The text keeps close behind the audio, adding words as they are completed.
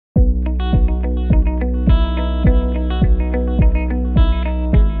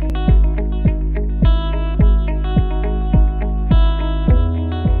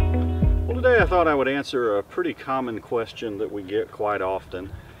thought I would answer a pretty common question that we get quite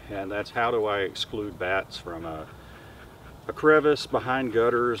often, and that's how do I exclude bats from a crevice, behind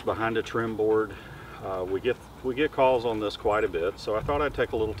gutters, behind a trim board. We get calls on this quite a bit, so I thought I'd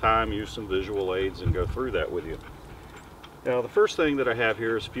take a little time, use some visual aids, and go through that with you. Now, the first thing that I have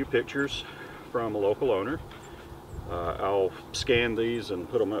here is a few pictures from a local owner. I'll scan these and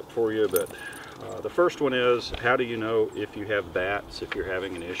put them up for you, but the first one is, how do you know if you have bats, if you're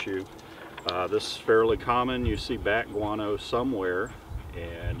having an issue? This is fairly common. You see bat guano somewhere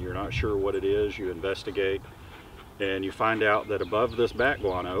and you're not sure what it is. You investigate and you find out that above this bat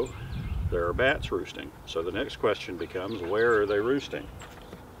guano there are bats roosting. So the next question becomes, where are they roosting?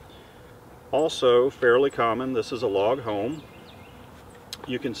 Also fairly common, this is a log home.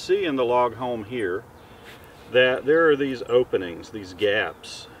 You can see in the log home here that there are these openings, these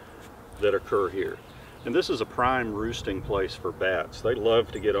gaps that occur here. And this is a prime roosting place for bats. They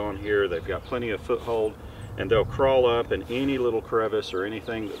love to get on here. They've got plenty of foothold, and they'll crawl up in any little crevice or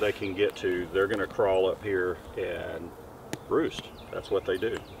anything that they can get to. They're going to crawl up here and roost. That's what they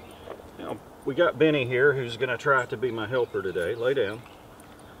do. Now, we got Benny here who's going to try to be my helper today. Lay down.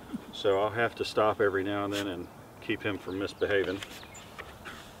 So I'll have to stop every now and then and keep him from misbehaving.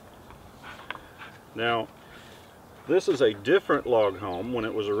 Now, this is a different log home. When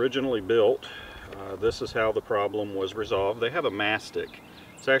it was originally built, this is how the problem was resolved. They have a mastic.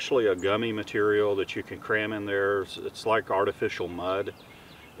 It's actually a gummy material that you can cram in there. It's like artificial mud,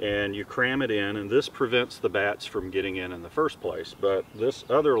 and you cram it in, and this prevents the bats from getting in the first place. But this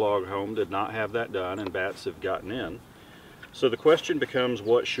other log home did not have that done, and bats have gotten in. So the question becomes,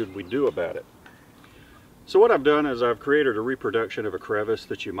 what should we do about it? So what I've done is I've created a reproduction of a crevice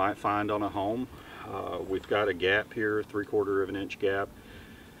that you might find on a home. We've got a gap here, 3/4 of an inch gap.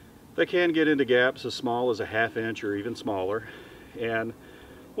 They can get into gaps as small as a 1/2 inch or even smaller. And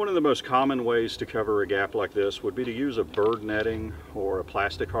one of the most common ways to cover a gap like this would be to use a bird netting or a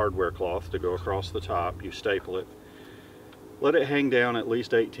plastic hardware cloth to go across the top. You staple it. Let it hang down at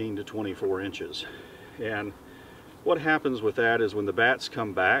least 18 to 24 inches. And what happens with that is when the bats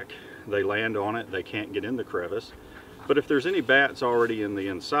come back, they land on it, they can't get in the crevice. But if there's any bats already in the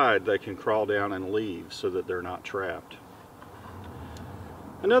inside, they can crawl down and leave so that they're not trapped.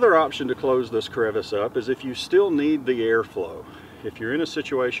 Another option to close this crevice up is if you still need the airflow. If you're in a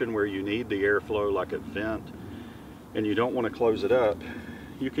situation where you need the airflow, like a vent, and you don't want to close it up,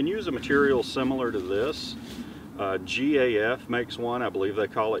 you can use a material similar to this. GAF makes one, I believe they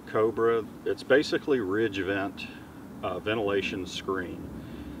call it Cobra. It's basically ridge vent ventilation screen.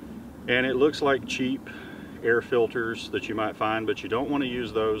 And it looks like cheap air filters that you might find, but you don't want to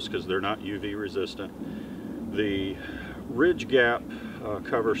use those because they're not UV resistant. The ridge gap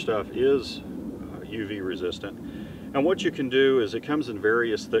cover stuff is UV resistant, and what you can do is it comes in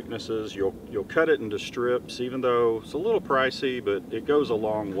various thicknesses. You'll cut it into strips, even though it's a little pricey, but it goes a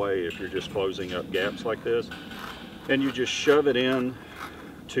long way if you're just closing up gaps like this. And you just shove it in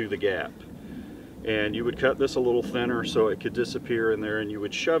to the gap, and you would cut this a little thinner so it could disappear in there, and you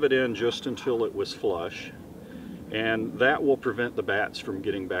would shove it in just until it was flush. And that will prevent the bats from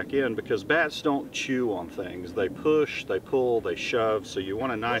getting back in, because bats don't chew on things. They push, they pull, they shove, so you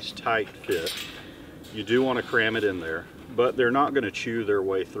want a nice tight fit. You do want to cram it in there, but they're not going to chew their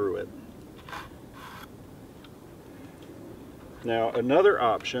way through it. Now, another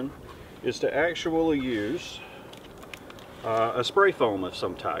option is to actually use a spray foam of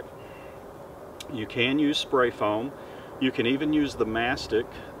some type. You can use spray foam. You can even use the mastic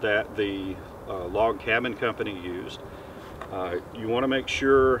that the log cabin company used. You want to make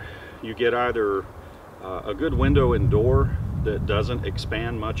sure you get either a good window and door that doesn't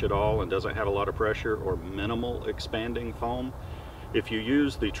expand much at all and doesn't have a lot of pressure, or minimal expanding foam. If you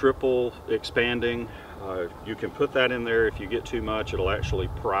use the triple expanding, you can put that in there. If you get too much, it'll actually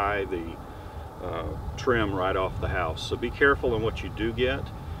pry the trim right off the house. So be careful in what you do get,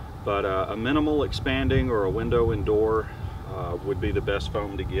 but a minimal expanding or a window and door would be the best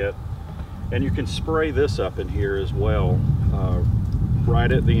foam to get. And you can spray this up in here as well, right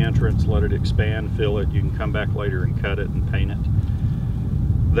at the entrance. Let it expand, fill it. You can come back later and cut it and paint it.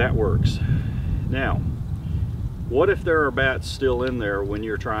 That works. Now, what if there are bats still in there when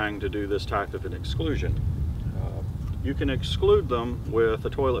you're trying to do this type of an exclusion? You can exclude them with a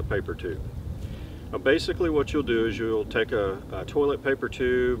toilet paper tube. Now, basically what you'll do is you'll take a toilet paper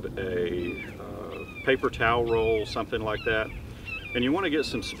tube, a paper towel roll, something like that, and you want to get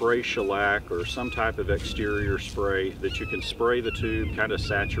some spray shellac or some type of exterior spray that you can spray the tube, kind of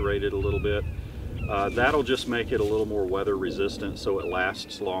saturate it a little bit. That'll just make it a little more weather resistant, so it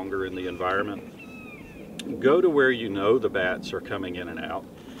lasts longer in the environment. Go to where you know the bats are coming in and out,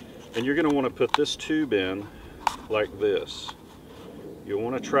 And you're going to want to put this tube in like this. You'll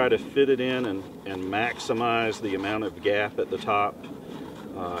want to try to fit it in and maximize the amount of gap at the top.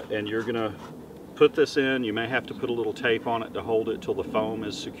 And you're going to put this in. You may have to put a little tape on it to hold it till the foam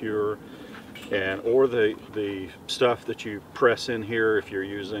is secure, or the stuff that you press in here if you're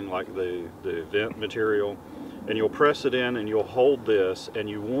using like the vent material, and you'll press it in and you'll hold this, and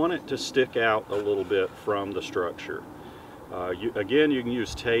you want it to stick out a little bit from the structure. Again, you can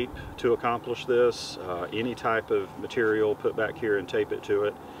use tape to accomplish this. Any type of material, put back here and tape it to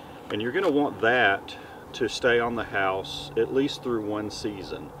it, and you're going to want that to stay on the house at least through one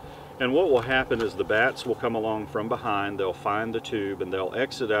season. And what will happen is the bats will come along from behind, they'll find the tube and they'll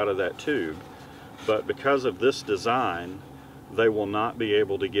exit out of that tube, but because of this design they will not be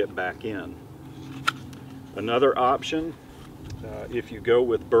able to get back in. Another option, if you go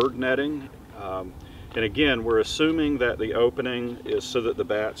with bird netting, and again we're assuming that the opening is so that the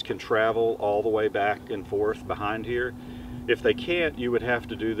bats can travel all the way back and forth behind here. If they can't, you would have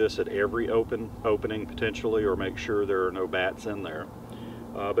to do this at every opening potentially, or make sure there are no bats in there.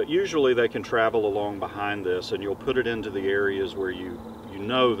 But usually they can travel along behind this, and you'll put it into the areas where you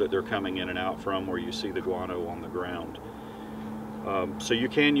know that they're coming in and out from, where you see the guano on the ground. So you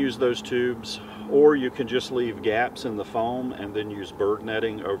can use those tubes, or you can just leave gaps in the foam and then use bird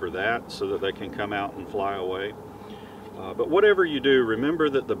netting over that so that they can come out and fly away. But whatever you do, remember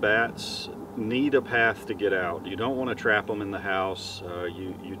that the bats need a path to get out. You don't want to trap them in the house.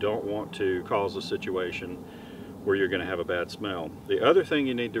 You don't want to cause a situation where you're going to have a bad smell. The other thing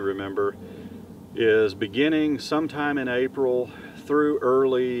you need to remember is beginning sometime in April through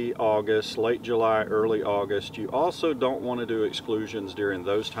early August, late July, early August, you also don't want to do exclusions during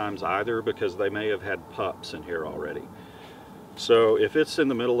those times either, because they may have had pups in here already. So if it's in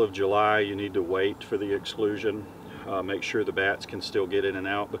the middle of July, you need to wait for the exclusion. Make sure the bats can still get in and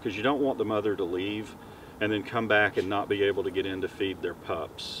out, because you don't want the mother to leave and then come back and not be able to get in to feed their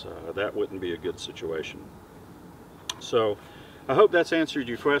pups. That wouldn't be a good situation. So I hope that's answered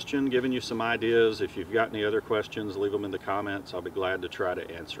your question, given you some ideas. If you've got any other questions, leave them in the comments. I'll be glad to try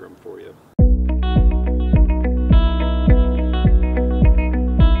to answer them for you.